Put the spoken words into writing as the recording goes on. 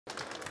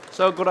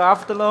So good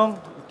afternoon,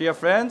 dear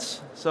friends.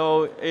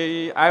 So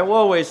I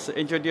always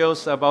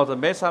introduce about the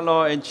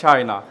methanol in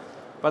China.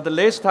 But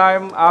this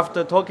time,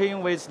 after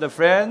talking with the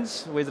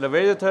friends, with the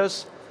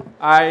visitors,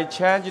 I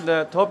changed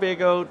the topic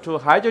to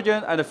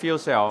hydrogen and fuel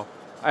cell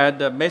and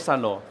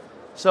methanol.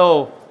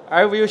 So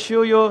I will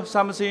show you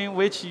something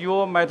which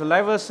you might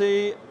never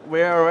see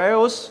where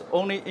else,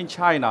 only in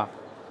China.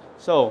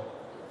 So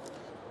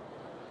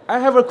I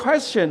have a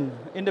question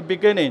in the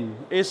beginning.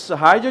 Is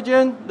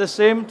hydrogen the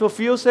same to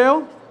fuel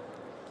cell?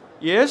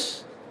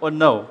 Yes or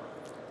no?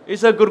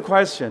 It's a good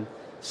question.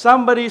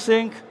 Somebody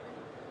think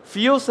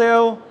fuel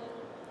cell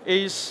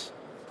is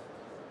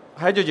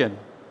hydrogen.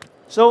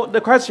 So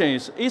the question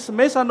is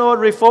methanol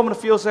reformed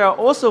fuel cell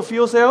also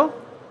fuel cell?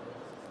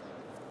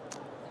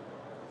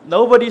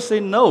 Nobody say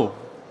no.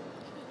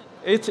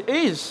 It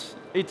is.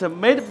 It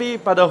may be,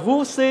 but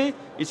who say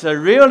it's a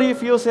really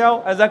fuel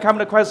cell? And then comes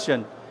the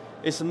question,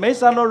 is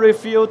methanol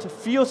refueled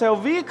fuel cell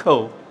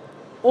vehicle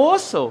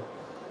also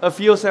a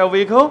fuel cell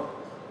vehicle?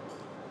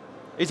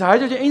 It's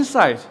hydrogen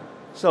inside,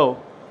 so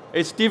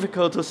it's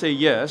difficult to say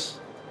yes,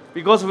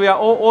 because we are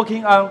all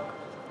working on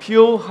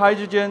pure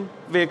hydrogen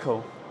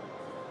vehicle.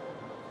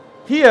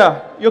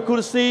 Here, you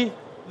could see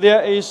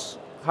there is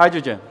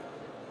hydrogen.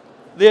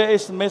 There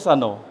is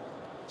methanol.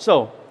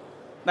 So,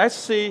 let's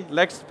see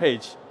next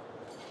page.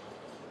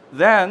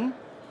 Then,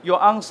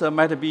 your answer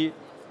might be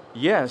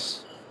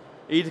yes.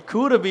 It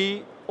could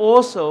be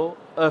also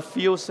a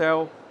fuel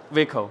cell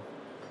vehicle.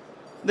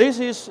 This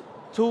is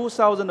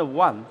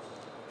 2001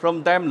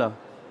 from Daimler.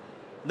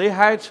 They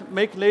had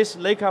make this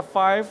Leica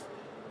 5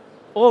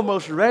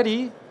 almost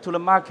ready to the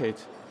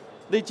market.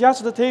 They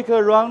just take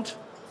around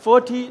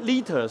 40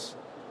 liters.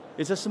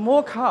 It's a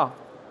small car.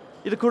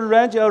 It could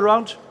range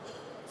around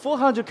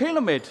 400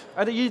 kilometers.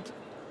 And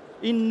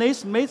in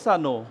this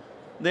methanol,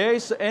 there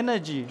is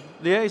energy,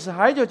 there is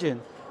hydrogen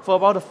for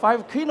about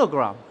 5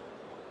 kilograms.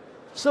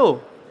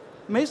 So,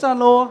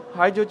 methanol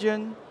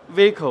hydrogen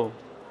vehicle,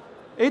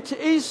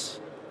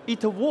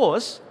 it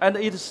was, and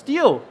it's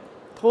still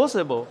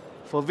possible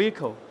for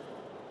vehicle.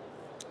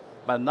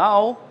 But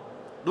now,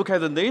 look at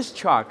this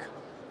truck.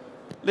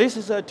 This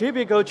is a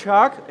typical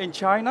truck in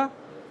China.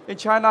 In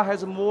China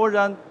has more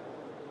than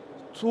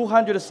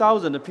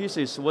 200,000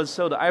 pieces was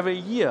sold every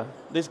year,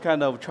 this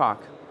kind of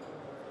truck.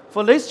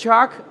 For this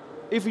truck,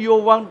 if you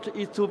want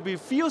it to be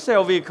fuel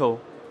cell vehicle,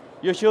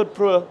 you should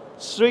put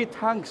 3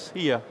 tanks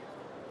here.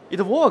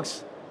 It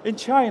works. In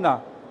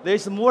China, there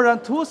is more than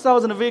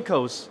 2,000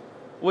 vehicles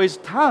with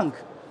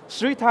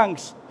 3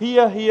 tanks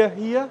here, here,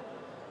 here,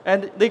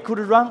 and they could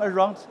run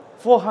around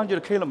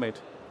 400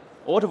 kilometers.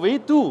 What we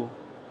do,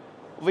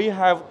 we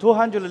have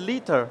 200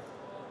 liter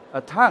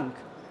a tank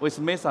with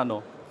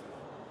methanol,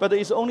 but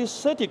it's only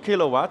 30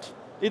 kilowatt.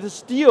 It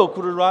still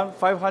could run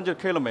 500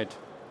 kilometers.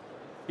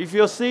 If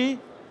you see,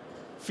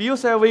 fuel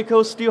cell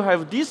vehicles still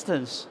have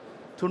distance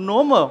to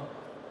normal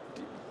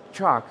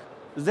truck.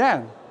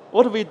 Then,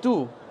 what we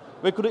do,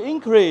 we could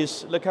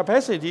increase the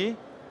capacity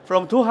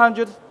from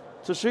 200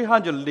 to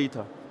 300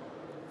 liter.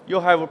 You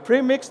have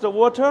pre-mixed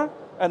water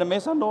and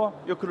methanol,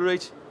 you could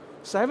reach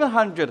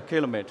 700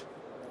 kilometers.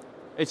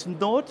 It's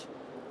not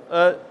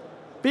a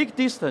big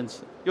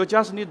distance. You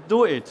just need to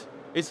do it.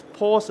 It's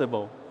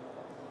possible.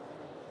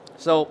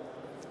 So,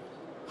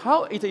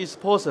 how it is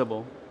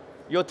possible?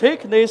 You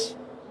take this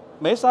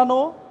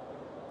methanol,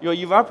 you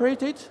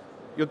evaporate it,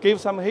 you give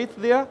some heat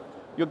there,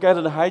 you get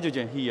the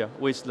hydrogen here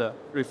with the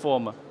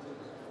reformer.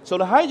 So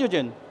the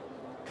hydrogen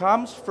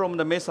comes from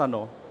the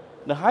methanol.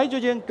 The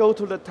hydrogen go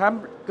to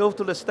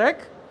the stack,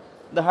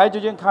 the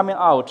hydrogen coming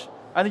out,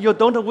 and you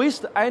don't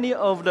waste any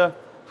of the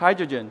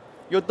hydrogen.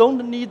 You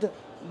don't need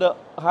the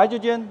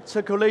hydrogen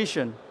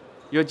circulation.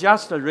 You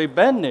just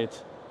reburn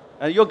it,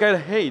 and you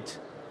get heat.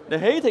 The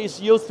heat is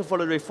used for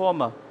the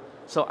reformer.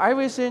 So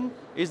everything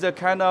is a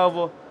kind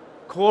of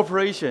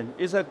cooperation,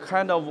 is a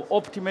kind of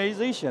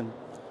optimization.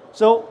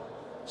 So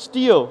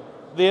still,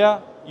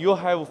 there you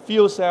have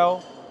fuel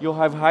cell, you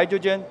have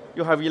hydrogen,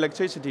 you have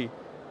electricity,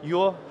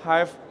 you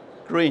have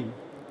green.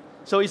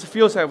 So it's a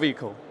fuel cell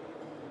vehicle.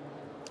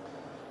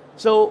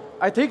 So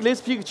I take this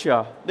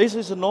picture. This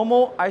is a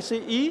normal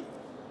ICE.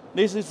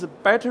 This is a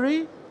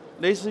battery.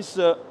 This is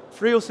a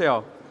fuel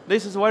cell.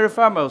 This is very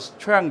famous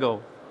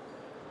triangle.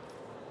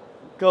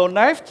 Go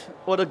left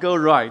or go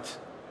right?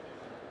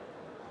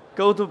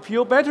 Go to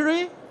pure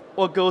battery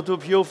or go to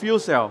pure fuel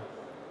cell?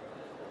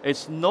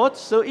 It's not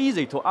so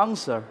easy to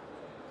answer.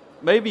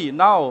 Maybe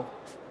now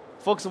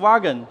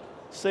Volkswagen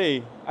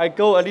say, I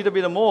go a little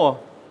bit more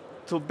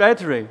to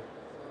battery.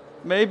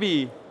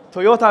 Maybe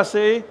Toyota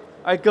say,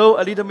 I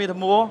go a little bit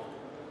more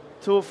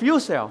to fuel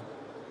cell.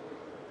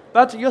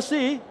 But you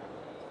see,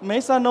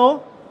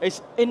 methanol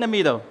is in the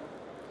middle.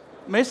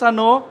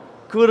 Methanol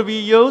could be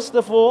used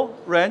for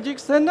range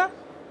extender,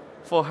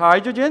 for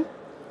hydrogen,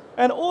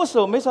 and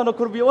also methanol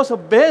could be also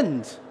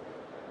burned.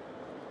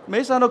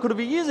 Methanol could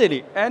be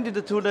easily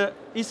added to the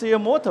ECU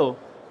motor.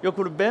 You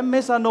could burn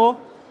methanol,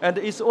 and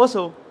it's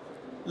also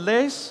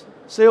less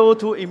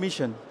CO2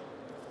 emission.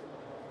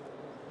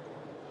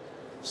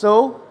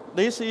 So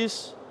this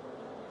is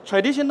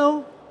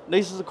Traditional,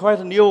 this is quite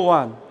a new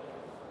one.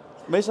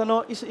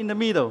 Methanol is in the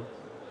middle.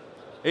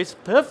 It's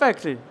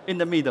perfectly in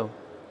the middle.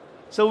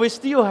 So we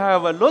still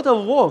have a lot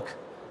of work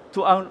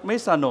to on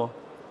methanol.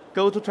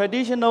 Go to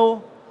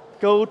traditional,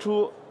 go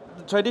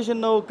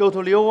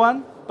to new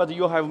one, but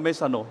you have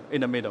methanol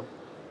in the middle.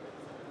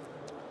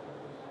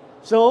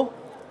 So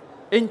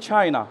in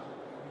China,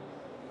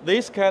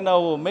 this kind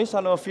of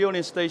methanol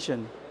fueling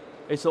station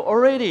is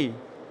already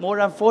more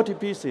than 40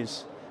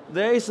 pieces.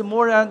 There is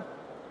more than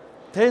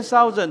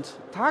 10,000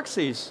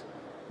 taxis.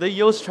 They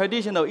use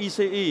traditional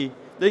ECE.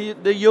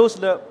 They use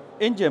the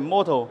engine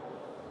motor.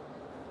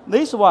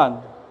 This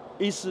one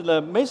is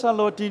the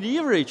methanol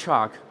delivery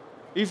truck.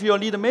 If you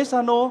need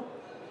methanol,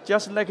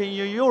 just like in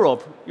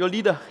Europe, you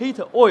need a heat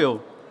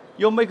oil.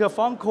 You make a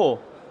phone call.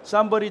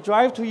 Somebody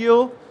drive to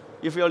you.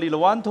 If you need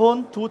 1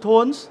 ton, 2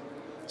 tons,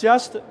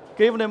 just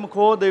give them a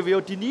call. They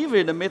will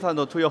deliver the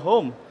methanol to your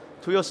home,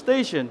 to your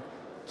station,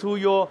 to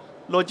your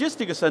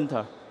logistics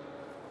center.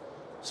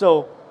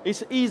 So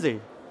it's easy.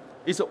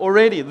 It's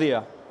already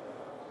there.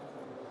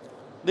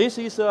 This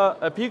is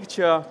a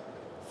picture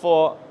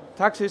for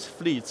taxi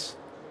fleets.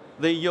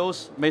 They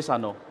use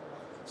methanol.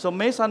 So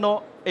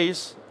methanol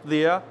is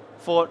there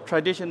for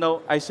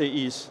traditional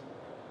ICEs.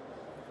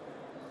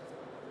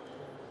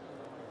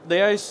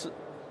 There is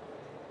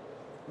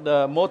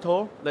the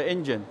motor, the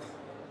engine.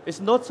 It's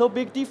not so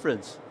big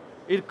difference.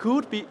 It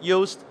could be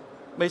used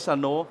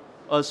methanol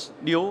as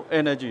new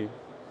energy.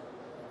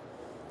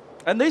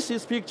 And this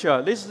is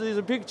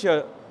a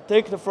picture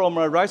taken from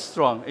a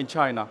restaurant in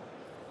China.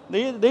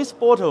 This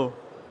bottle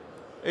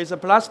is a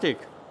plastic,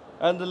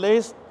 and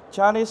this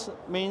Chinese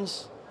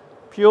means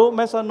pure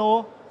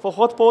methanol for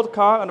hot pot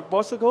car and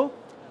bicycle,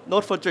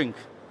 not for drink.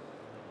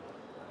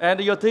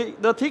 And you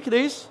take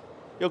this,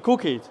 you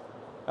cook it,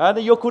 and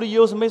you could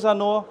use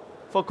methanol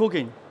for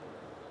cooking.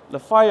 The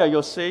fire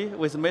you see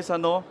with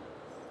methanol,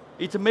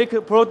 it makes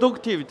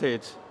productivity.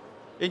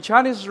 In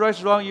Chinese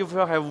restaurant, if you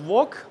have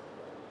work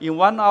in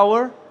 1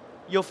 hour,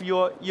 if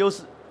you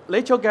use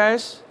natural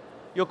gas,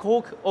 you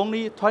cook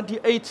only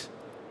 28.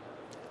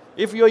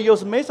 If you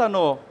use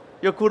methanol,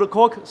 you could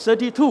cook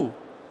 32.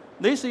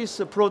 This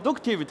is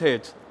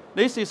productivity.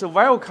 This is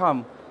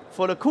welcome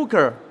for the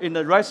cooker in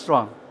the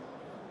restaurant.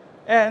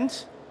 And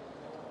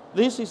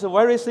this is a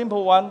very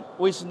simple one.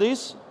 With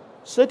this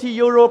 30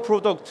 euro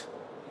product,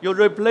 you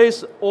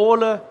replace all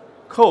the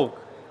Coke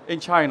in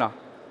China.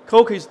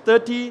 Coke is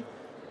dirty,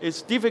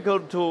 it's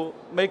difficult to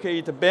make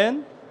it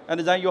burn,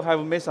 and then you have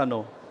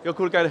methanol. You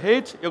could get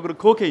heat, you could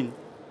cooking.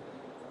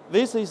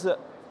 This is a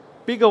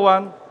bigger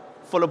one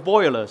for the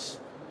boilers.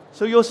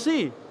 So you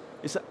see,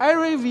 it's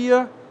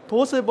everywhere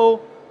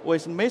possible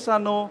with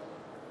methanol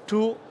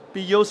to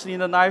be used in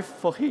the knife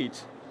for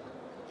heat.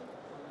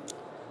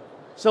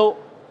 So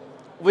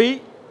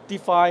we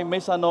define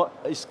methanol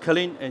as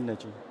clean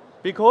energy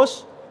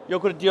because you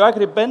could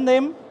directly burn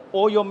them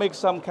or you make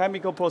some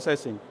chemical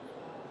processing.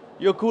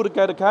 You could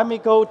get a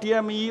chemical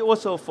DME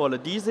also for the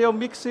diesel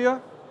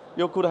mixture.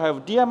 You could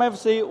have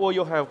DMFC or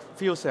you have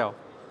fuel cell.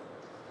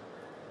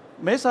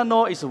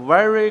 Methanol is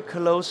very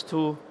close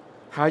to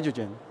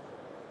hydrogen.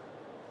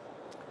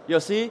 You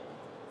see,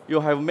 you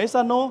have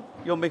methanol,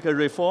 you make a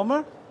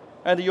reformer,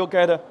 and you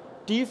get a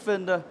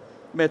different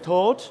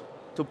method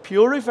to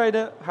purify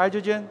the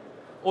hydrogen,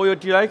 or you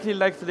directly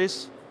like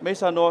this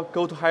methanol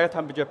go to higher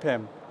temperature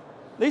PEM.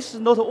 This is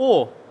not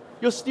all.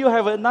 You still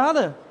have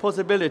another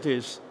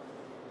possibilities.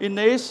 In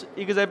this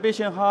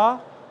exhibition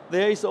hall,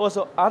 there is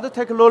also other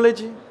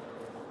technology.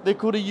 They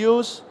could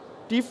use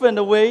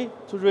different way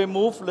to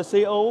remove the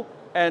CO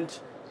and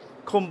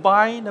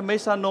combine the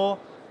methanol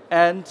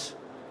and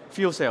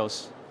fuel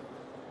cells.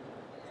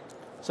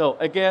 So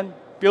again,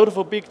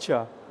 beautiful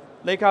picture.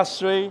 Leica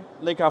 3,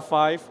 Leica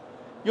 5.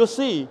 You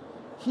see,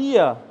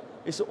 here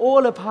is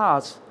all the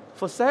parts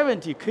for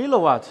 70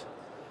 kilowatt.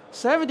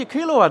 70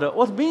 kilowatt,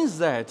 what means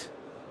that?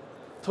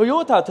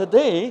 Toyota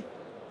today,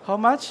 how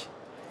much?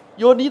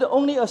 You need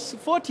only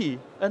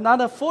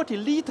another 40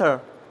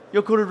 liter.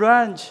 You could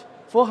range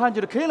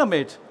 400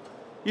 kilometers.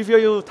 If you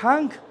use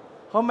tank,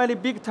 how many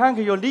big tank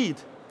you need?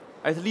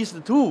 At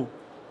least 2.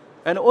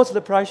 And what's the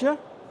pressure?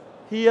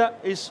 Here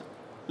is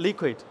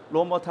liquid,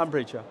 normal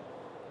temperature.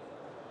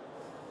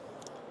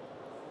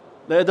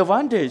 The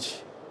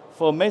advantage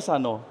for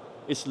methanol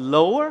is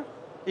lower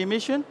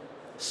emission,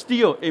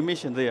 still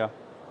emission there.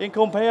 In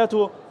compared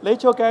to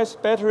natural gas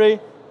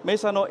battery,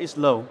 methanol is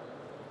low.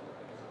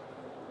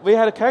 We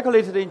had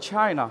calculated in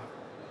China,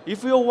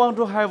 if you want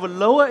to have a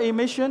lower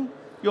emission,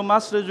 you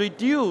must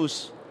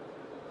reduce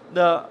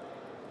the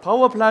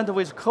power plant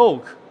with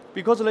coke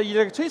because the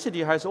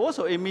electricity has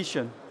also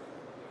emission.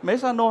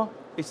 Methanol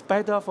is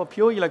better for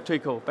pure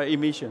electrical by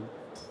emission.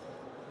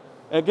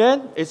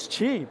 Again, it's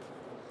cheap.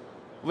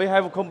 We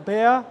have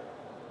compared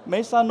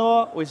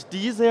methanol with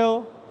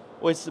diesel,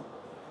 with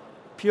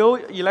pure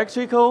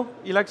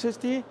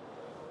electricity,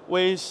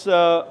 with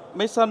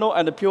methanol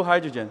and pure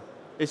hydrogen.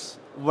 It's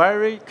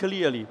very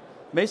clearly,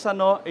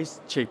 methanol is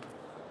cheap.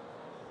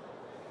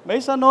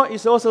 Methanol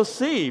is also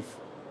safe.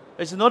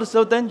 It's not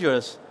so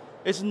dangerous.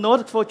 It's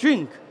not for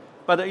drink.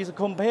 but it's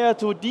compared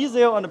to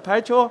diesel and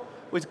petrol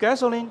with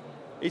gasoline,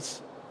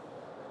 it's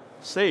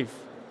safe.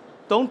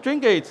 Don't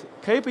drink it.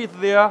 Keep it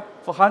there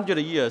for 100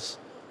 years.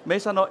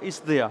 Methanol is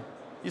there.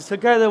 It's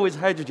together with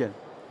hydrogen.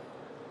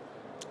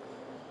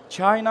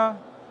 China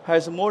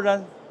has more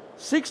than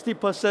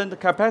 60%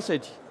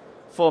 capacity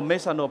for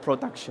methanol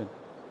production.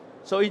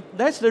 So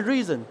that's the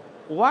reason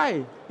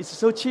why it's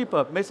so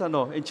cheaper,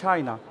 methanol in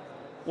China.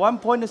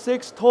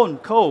 1.6 ton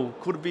coal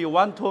could be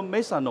 1 ton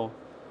methanol.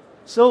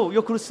 So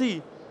you could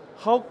see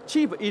how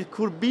cheap it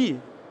could be.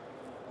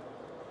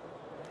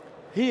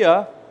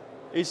 Here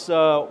is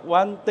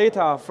one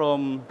data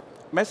from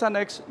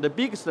Methanex, the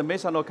biggest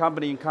methanol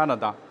company in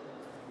Canada.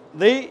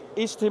 They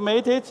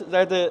estimated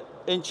that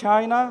in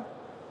China,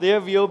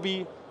 there will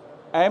be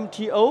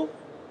MTO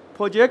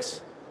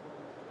projects,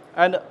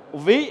 and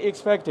we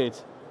expected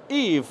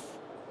if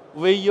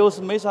we use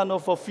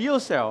methanol for fuel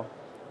cell,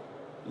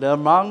 the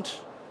amount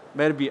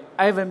may be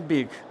even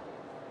big.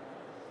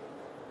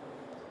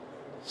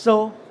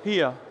 So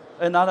here,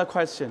 another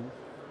question.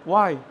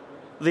 Why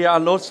there are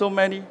not so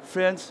many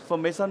friends for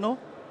methanol?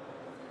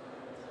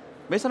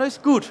 Methanol is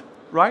good,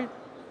 right?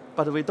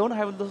 But we don't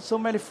have so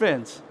many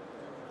friends.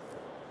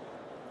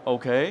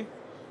 Okay,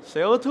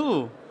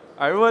 CO2.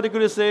 Everybody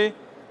could say,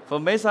 for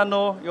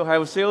methanol, you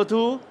have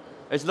CO2.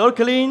 It's not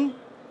clean,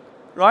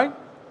 right?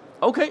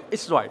 Okay,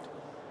 it's right.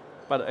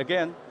 But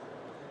again,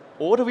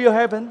 what will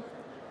happen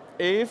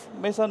if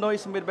methanol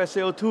is made by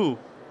CO2?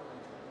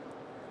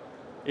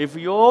 If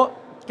you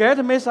get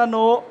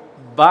methanol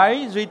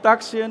by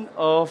reduction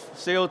of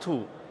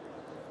CO2,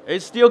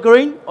 it's still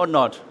green or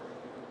not?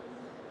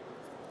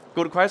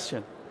 Good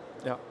question.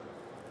 Yeah.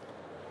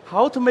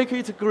 How to make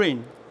it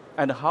green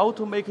and how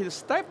to make it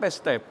step by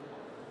step?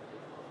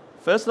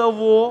 First of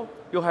all,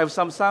 you have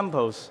some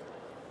samples.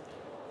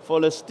 For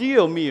the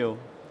steel mill,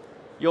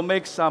 you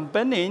make some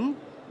burning.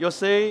 You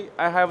say,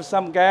 I have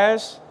some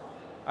gas.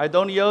 I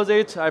don't use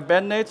it. I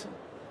burn it.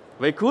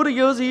 We could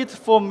use it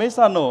for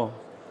methanol.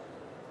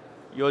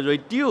 You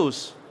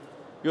reduce.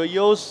 You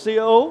use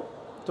CO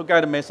to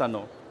get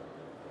methanol.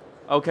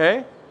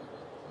 Okay?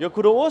 You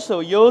could also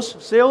use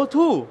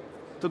CO2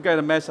 to get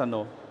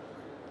methanol.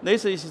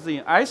 This is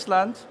in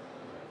Iceland.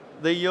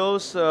 They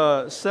use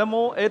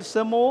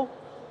thermal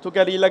to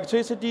get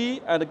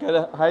electricity and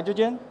get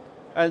hydrogen,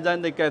 and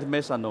then they get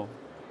methanol.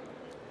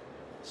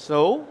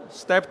 So,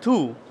 step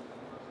 2.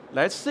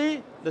 Let's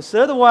see, the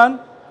third one,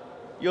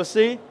 you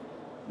see,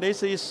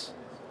 this is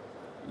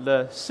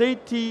the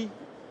city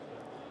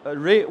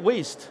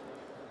waste.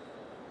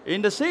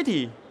 In the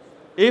city,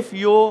 if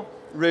you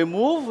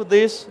remove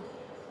this,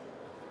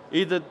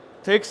 it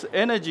takes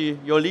energy,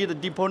 you need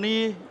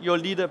deponey, you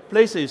need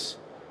places.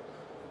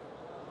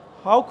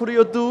 How could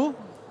you do?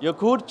 You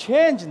could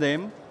change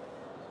them,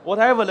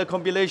 whatever the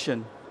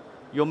combination.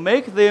 You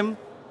make them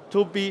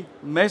to be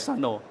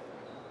methanol.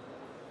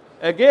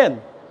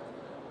 Again,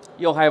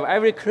 you have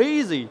every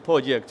crazy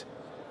project.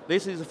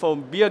 This is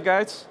from Bill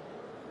Gates.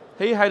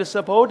 He had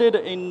supported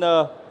in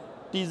the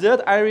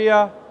desert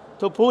area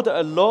to put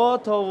a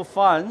lot of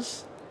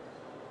funds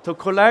to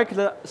collect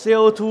the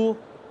CO2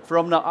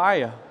 from the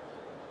air.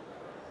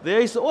 There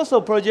is also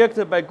a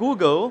project by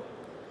Google.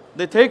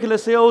 They take the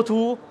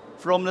CO2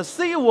 from the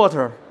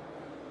seawater.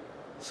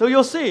 So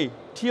you see,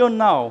 till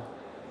now,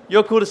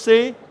 you could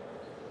see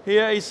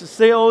here is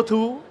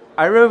CO2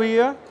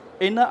 everywhere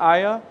in the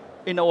air,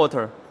 in the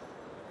water.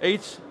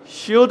 It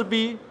should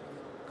be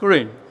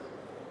green.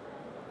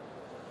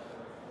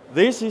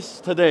 This is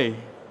today.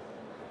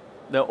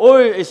 The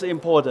oil is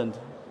important.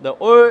 The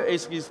oil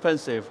is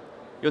expensive.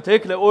 You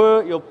take the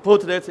oil, you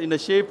put it in the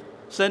ship,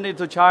 send it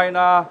to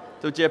China,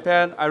 to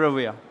Japan,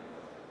 everywhere.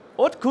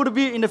 What could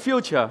be in the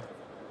future?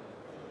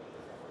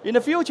 In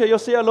the future, you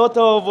see a lot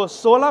of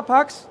solar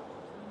parks,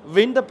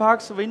 wind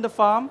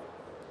farm.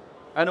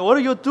 And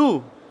what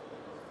do?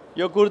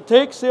 You could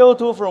take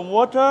CO2 from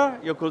water,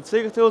 you could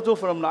take CO2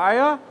 from the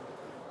air,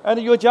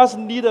 and you just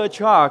need a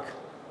truck.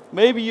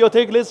 Maybe you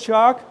take this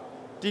truck,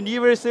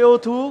 deliver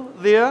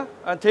CO2 there,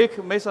 and take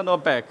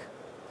methanol back.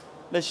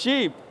 The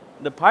ship,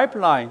 the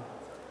pipeline,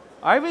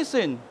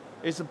 everything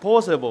is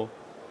possible.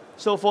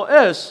 So for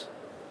us,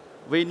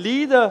 we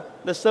need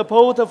the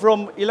support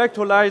from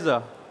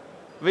electrolyzer.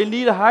 We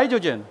need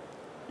hydrogen.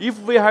 If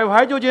we have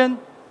hydrogen,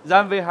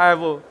 then we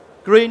have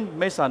green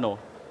methanol.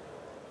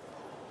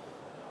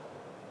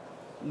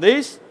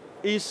 This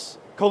is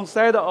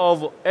concept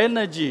of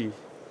energy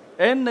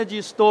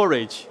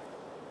storage.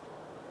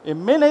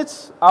 In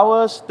minutes,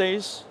 hours,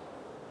 days.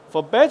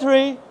 For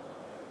battery,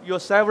 you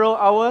several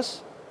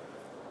hours.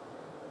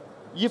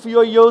 If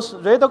you use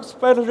redox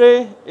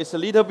battery, it's a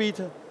little bit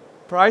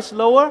price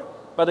lower,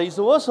 but it's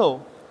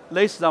also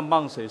less than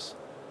months.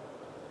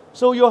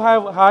 So you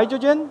have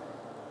hydrogen,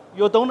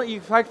 you don't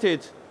expect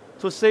it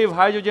to save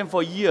hydrogen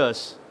for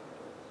years.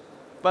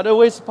 But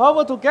with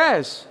power to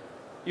gas,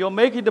 you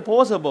make it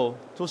possible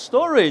to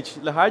storage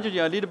the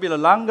hydrogen a little bit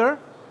longer.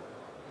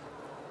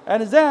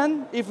 And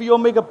then, if you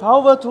make a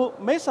power to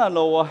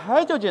methanol or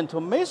hydrogen to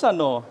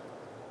methanol,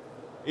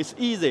 it's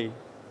easy.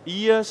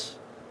 Years,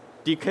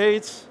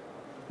 decades,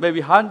 maybe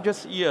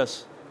hundreds of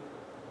years.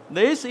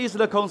 This is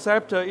the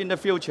concept in the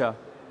future.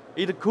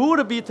 It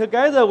could be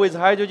together with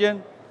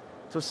hydrogen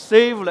to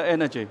save the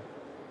energy.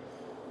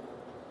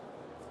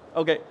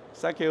 Okay,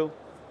 thank you.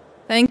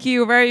 Thank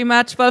you very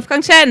much,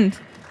 Wolfgang Chen.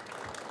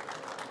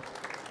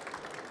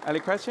 Any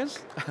questions?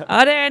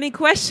 Are there any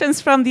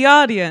questions from the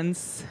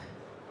audience?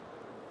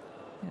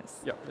 Yes.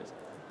 Yeah, please.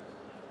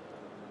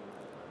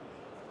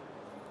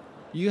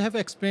 You have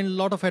explained a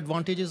lot of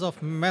advantages of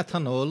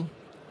methanol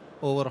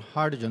over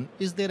hydrogen.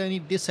 Is there any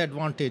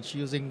disadvantage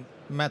using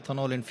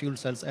methanol in fuel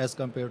cells as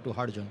compared to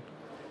hydrogen?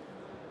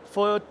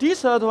 For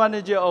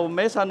disadvantage of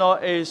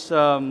methanol is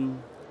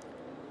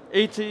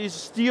it is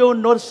still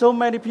not so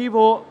many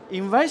people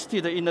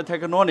invested in the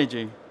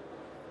technology.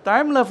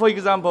 Daimler, for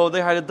example,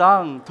 they had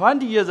done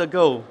 20 years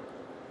ago,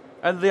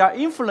 and they are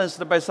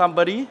influenced by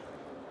somebody.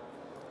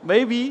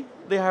 Maybe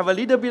they have a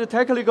little bit of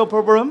technical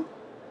problem,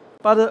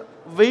 but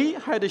we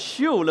had to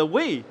show the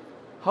way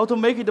how to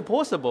make it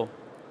possible.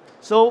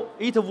 So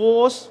it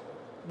was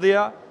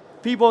there,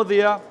 people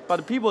there,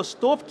 but people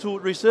stopped to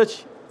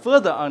research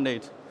further on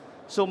it.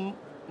 So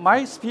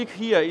my speak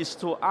here is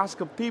to ask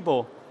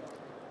people,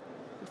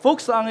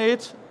 focus on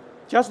it,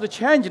 just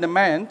change the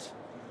mind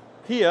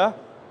here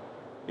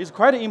is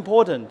quite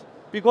important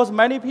because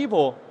many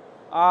people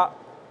are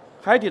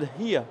headed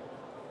here.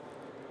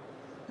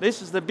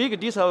 This is the big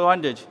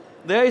disadvantage.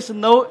 There is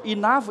no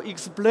enough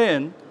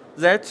explain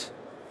that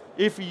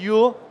if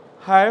you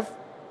have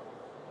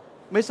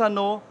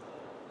methanol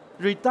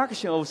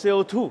reduction of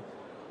CO2,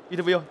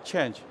 it will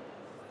change.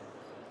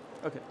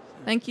 Okay.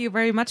 Thank you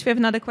very much. We have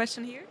another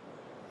question here.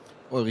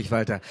 Ulrich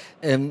Walter.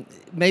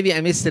 Maybe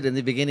I missed it in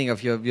the beginning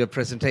of your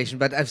presentation,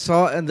 but I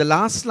saw in the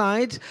last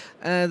slide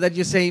that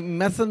you say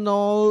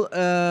methanol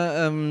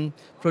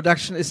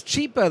production is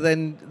cheaper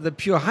than the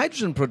pure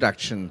hydrogen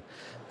production.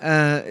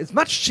 It's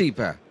much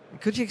cheaper.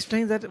 Could you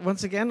explain that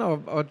once again,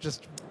 or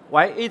just?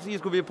 Why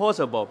it could be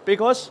possible?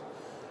 Because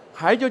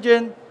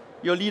hydrogen,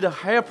 you need a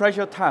higher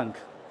pressure tank.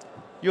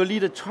 You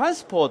need a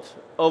transport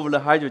of the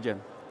hydrogen.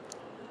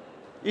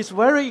 It's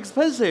very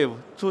expensive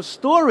to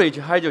storage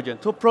hydrogen,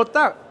 to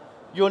product.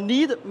 You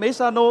need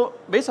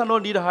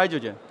methanol need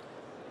hydrogen.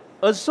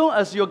 As soon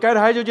as you get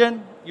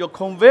hydrogen, you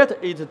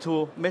convert it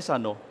to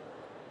methanol.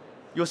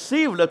 You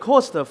save the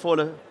cost for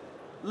the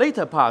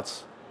later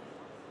parts.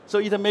 So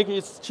it makes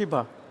it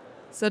cheaper.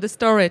 So the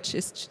storage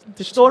is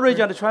the storage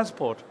and the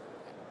transport.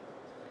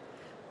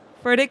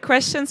 Further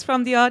questions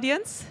from the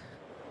audience?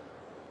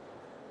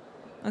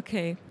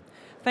 Okay.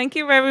 Thank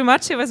you very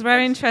much. It was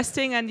very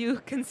interesting, and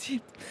you can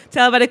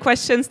tell by the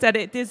questions that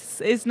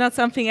this is not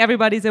something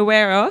everybody's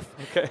aware of.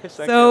 Okay,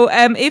 so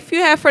if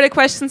you have further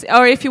questions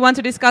or if you want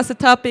to discuss a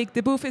topic,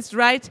 the booth is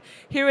right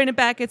here in the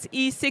back. It's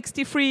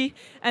E63,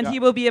 and he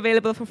will be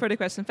available for further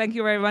questions. Thank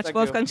you very much,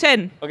 Wolfgang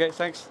Chen. Okay,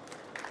 thanks.